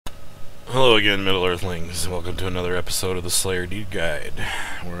Hello again, Middle Earthlings. Welcome to another episode of the Slayer Deed Guide.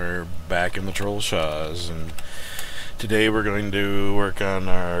 We're back in the Trollshaws, and today we're going to work on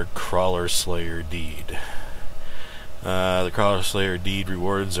our Crawler Slayer Deed. The Crawler Slayer Deed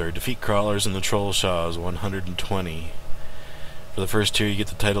rewards are defeat crawlers in the Trollshaws, 120. For the first tier, you get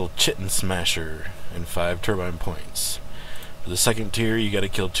the title Chitin Smasher and 5 turbine points. For the second tier, you gotta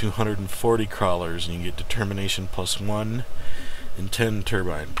kill 240 crawlers, and you get Determination +1 and 10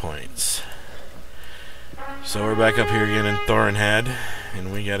 turbine points. So we're back up here again in Thorinhead,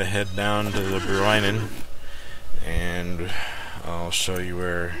 and we gotta head down to the Bruinen, and I'll show you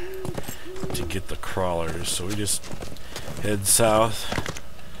where to get the crawlers. So we just head south,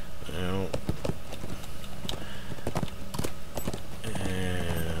 and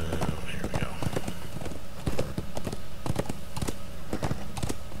here we go.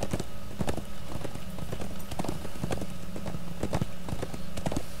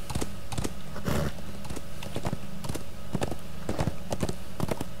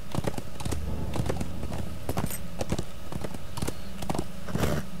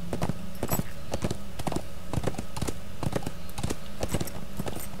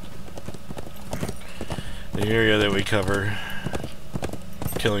 The area that we cover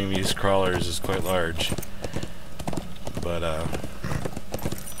killing these crawlers is quite large, but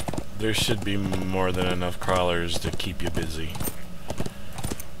there should be more than enough crawlers to keep you busy,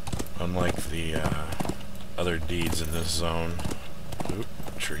 unlike the other deeds in this zone. Oop,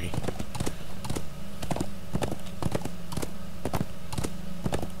 tree.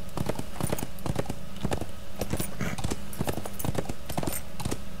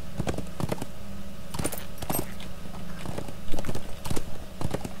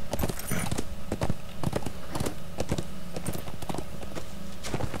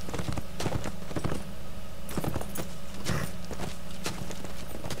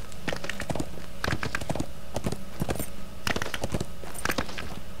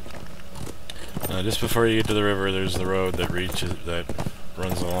 Just before you get to the river, there's the road that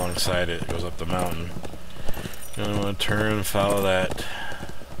runs alongside it. It goes up the mountain. You're gonna want to turn and follow that,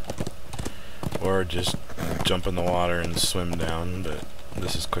 or just jump in the water and swim down. But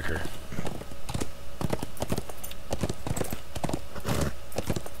this is quicker.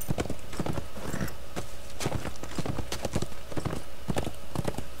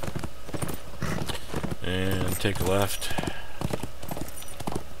 And take a left.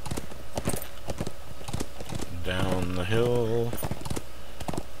 Down the hill.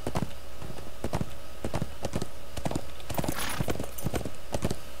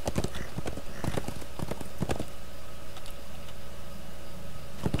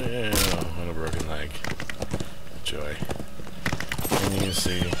 Yeah, what a broken leg. Joy. And you can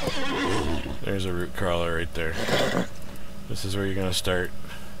see there's a root crawler right there. This is where you're gonna start.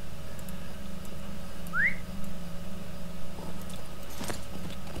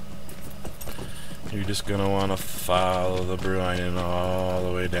 You're just going to want to follow the Bruinen all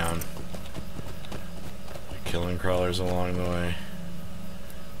the way down. You're killing crawlers along the way.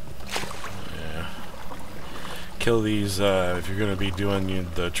 Yeah. Kill these, if you're going to be doing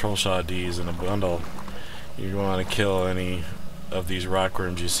the Trollshaw Ds in a bundle, you want to kill any of these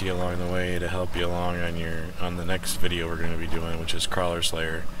rockworms you see along the way to help you along on the next video we're going to be doing, which is Crawler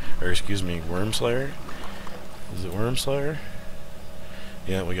Slayer. Or excuse me, Worm Slayer? Is it Worm Slayer?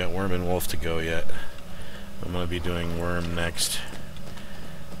 Yeah, we got Worm and Wolf to go yet. I'm going to be doing Worm next.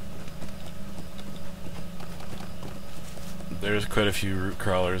 There's quite a few root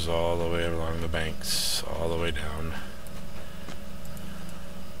crawlers all the way along the banks, all the way down.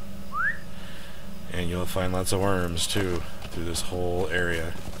 And you'll find lots of worms too, through this whole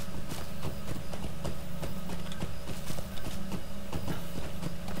area.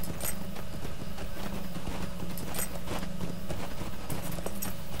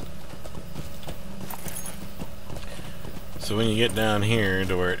 So when you get down here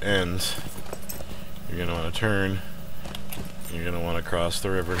to where it ends, you're going to want to turn. You're going to want to cross the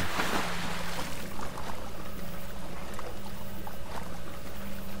river.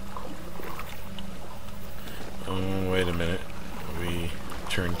 Oh, wait a minute. We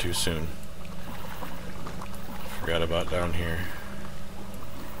turned too soon. Forgot about down here.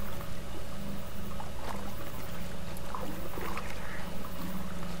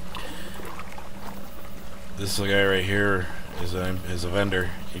 This guy right here is a vendor.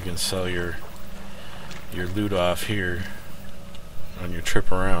 You can sell your loot off here on your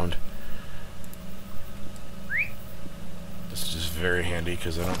trip around. This is just very handy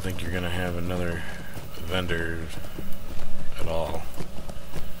because I don't think you're gonna have another vendor at all.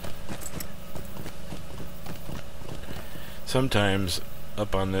 Sometimes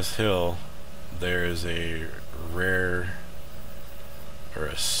up on this hill there is a rare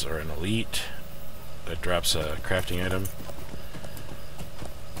or an elite that drops a crafting item.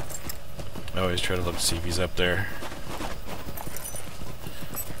 I always try to look to see if he's up there.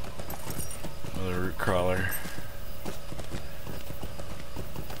 Another root crawler.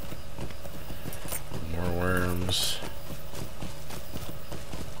 More worms.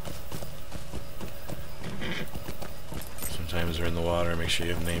 Sometimes they're in the water. Make sure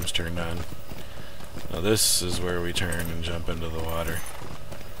you have names turned on. Now this is where we turn and jump into the water.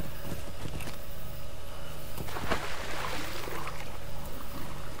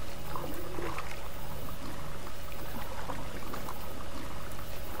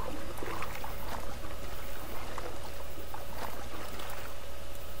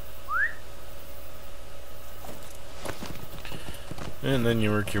 And then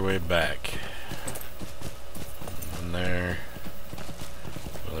you work your way back. And there.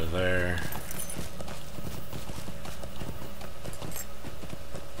 Over there.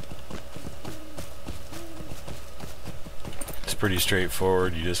 It's pretty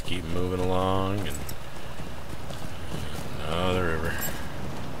straightforward. You just keep moving along and the river.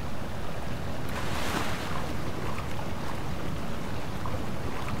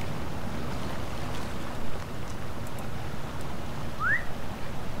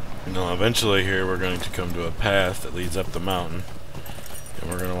 Now eventually here we're going to come to a path that leads up the mountain, and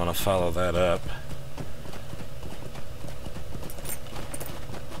we're going to want to follow that up.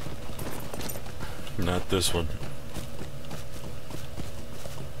 Not this one.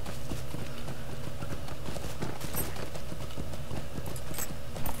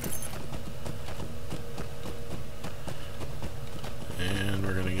 And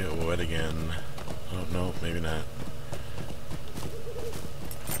we're going to get wet again. Oh no, maybe not.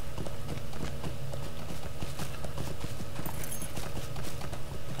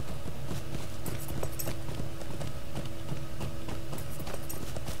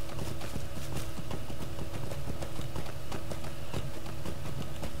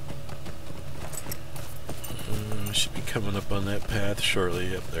 Should be coming up on that path shortly.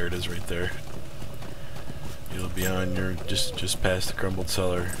 Yep, there it is right there. You'll be on your just past the crumbled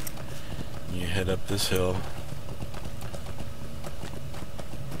cellar. You head up this hill.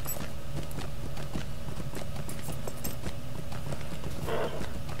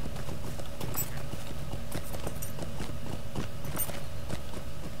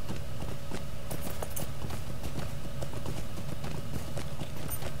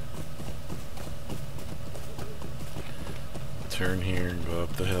 Turn here and go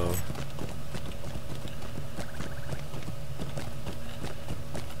up the hill.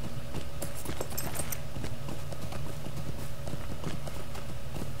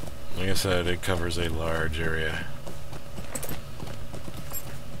 Like I said, it covers a large area.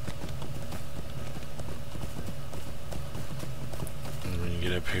 And when you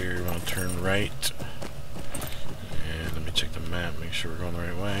get up here, you want to turn right. And let me check the map, make sure we're going the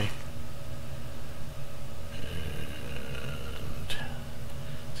right way.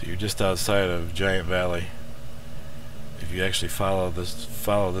 You're just outside of Giant Valley. If you actually follow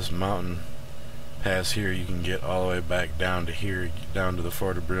this mountain pass here, you can get all the way back down to here, down to the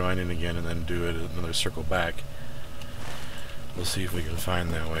Fort of Bruinen again, and then do another circle back. We'll see if we can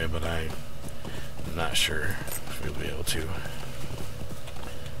find that way, but I'm not sure if we'll be able to.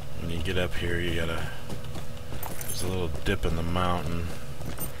 When you get up here, there's a little dip in the mountain.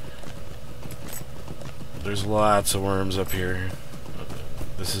 There's lots of worms up here.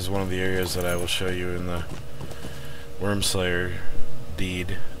 This is one of the areas that I will show you in the Worm Slayer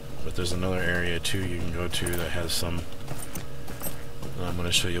deed, but there's another area too you can go to that has some, and I'm going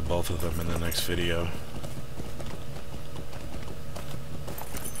to show you both of them in the next video.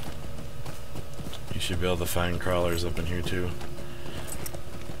 You should be able to find crawlers up in here too.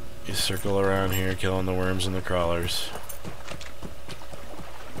 You circle around here killing the worms and the crawlers.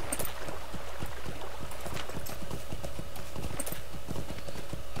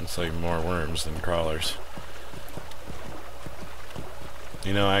 It's like more worms than crawlers.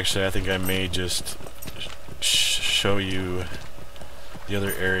 You know, actually I think I may just show you the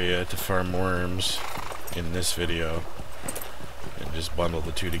other area to farm worms in this video and just bundle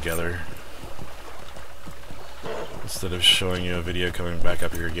the two together instead of showing you a video coming back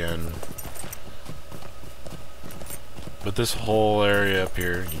up here again. But this whole area up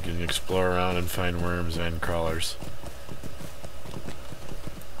here you can explore around and find worms and crawlers.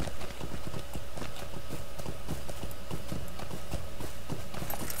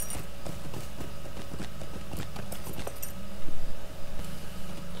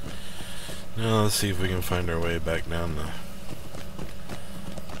 Now let's see if we can find our way back down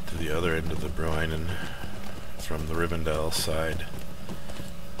the other end of the brine and from the Rivendell side.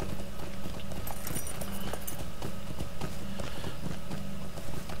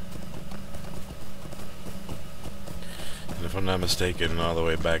 And if I'm not mistaken, all the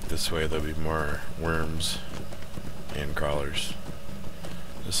way back this way there'll be more worms and crawlers.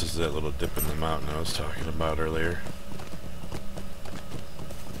 This is that little dip in the mountain I was talking about earlier.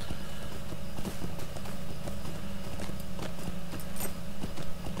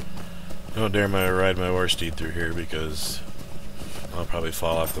 Don't dare ride my horse steed through here because I'll probably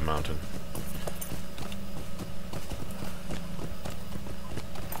fall off the mountain.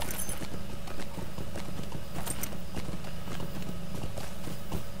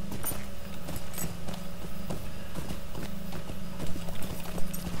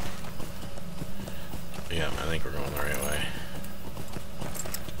 Yeah, I think we're going the right way.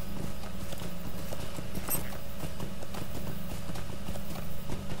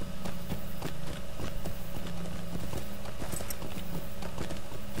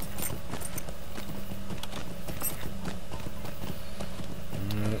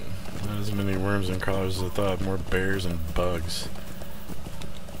 Not as many worms and crawlers as I thought, more bears and bugs.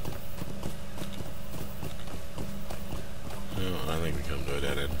 Oh, I think we come to a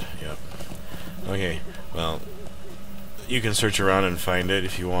dead end. Yep. Okay, well, you can search around and find it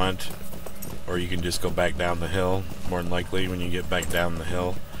if you want, or you can just go back down the hill. More than likely, when you get back down the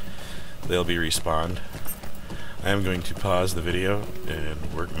hill, they'll be respawned. I am going to pause the video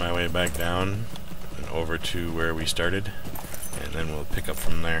and work my way back down and over to where we started, and then we'll pick up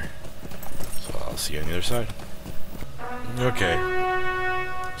from there. So I'll see you on the other side. Okay,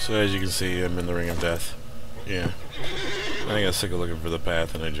 so as you can see, I'm in the Ring of Death. Yeah, I got sick of looking for the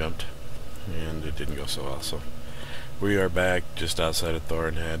path and I jumped, and it didn't go so well. So we are back just outside of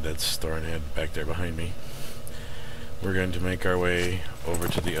Thornhead. That's Thornhead back there behind me. We're going to make our way over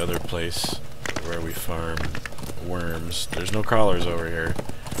to the other place where we farm worms. There's no crawlers over here,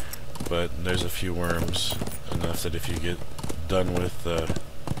 but there's a few worms, enough that if you get done with the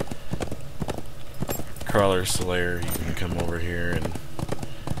crawler slayer, you can come over here and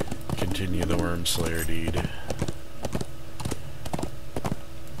continue the worm slayer deed. Look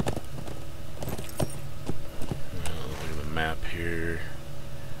at the map here.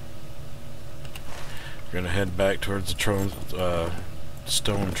 We're gonna head back towards the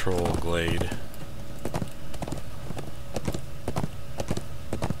stone troll glade.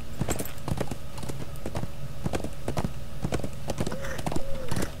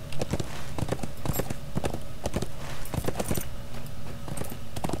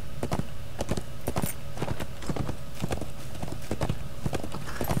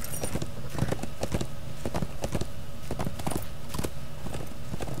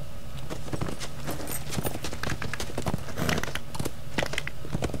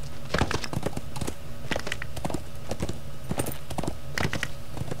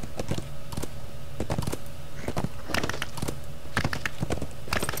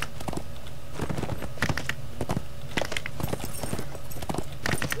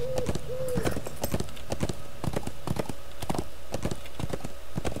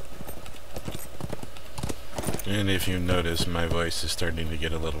 And if you notice, my voice is starting to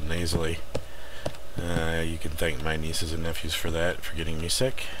get a little nasally. You can thank my nieces and nephews for that, for getting me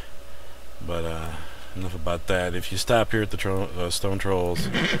sick. But enough about that. If you stop here at the Stone Trolls,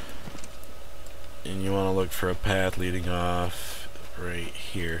 and you want to look for a path leading off right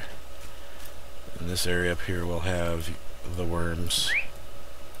here, in this area up here we'll have the worms.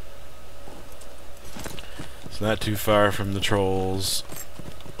 It's not too far from the trolls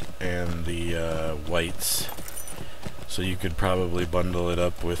and the whites, so you could probably bundle it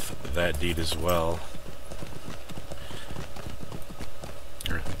up with that deed as well,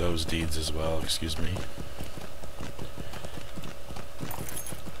 or those deeds as well, excuse me.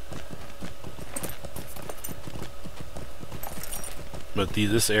 But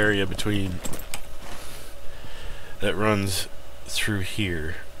this area between that runs through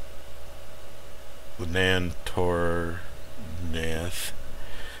here, the Tornath,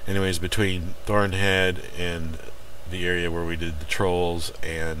 anyways, between Thornhead and the area where we did the trolls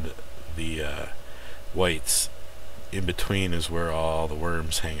and the whites, in between is where all the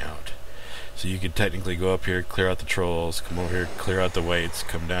worms hang out. So you could technically go up here, clear out the trolls, come over here, clear out the whites,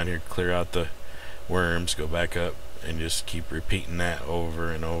 come down here, clear out the worms, go back up, and just keep repeating that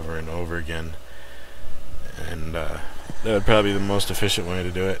over and over and over again. And that would probably be the most efficient way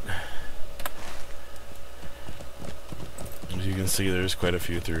to do it. As you can see, there's quite a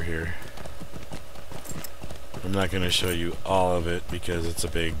few through here. I'm not going to show you all of it because it's a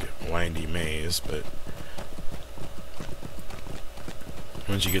big windy maze, but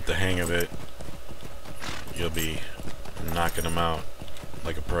Once you get the hang of it, you'll be knocking them out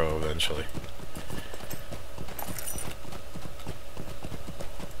like a pro eventually.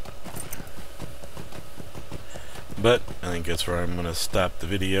 But I think that's where I'm going to stop the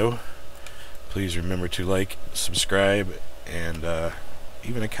video. Please remember to like, subscribe, and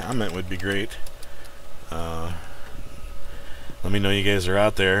even a comment would be great. Let me know you guys are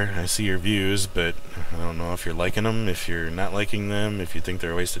out there. I see your views, but I don't know if you're liking them, if you're not liking them, if you think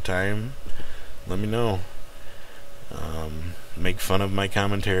they're a waste of time. Let me know. Make fun of my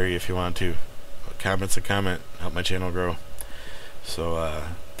commentary if you want to. A comment's a comment. Help my channel grow. So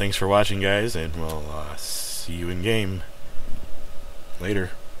thanks for watching, guys, and we'll see you in game. Later.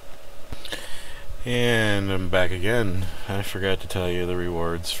 And I'm back again. I forgot to tell you the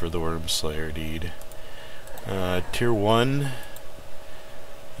rewards for the Worm Slayer deed. Tier 1,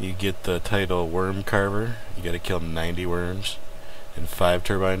 you get the title Worm Carver. You gotta kill 90 worms and 5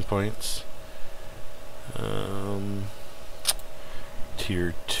 turbine points.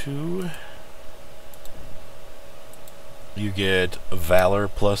 Tier 2, you get Valor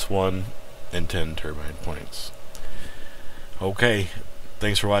 +1 and 10 turbine points. Okay,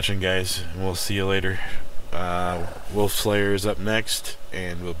 thanks for watching, guys, and we'll see you later. Wolf Slayer is up next,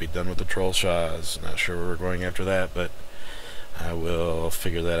 and we'll be done with the Trollshaws. Not sure where we're going after that, but I will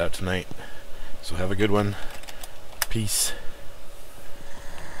figure that out tonight. So have a good one. Peace.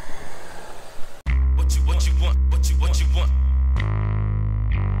 What you want? What you want?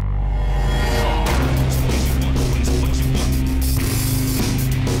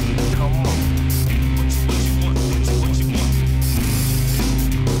 Come on. What you want?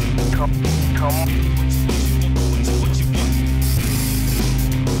 What you want?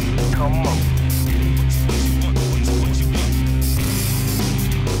 Come on. Come on.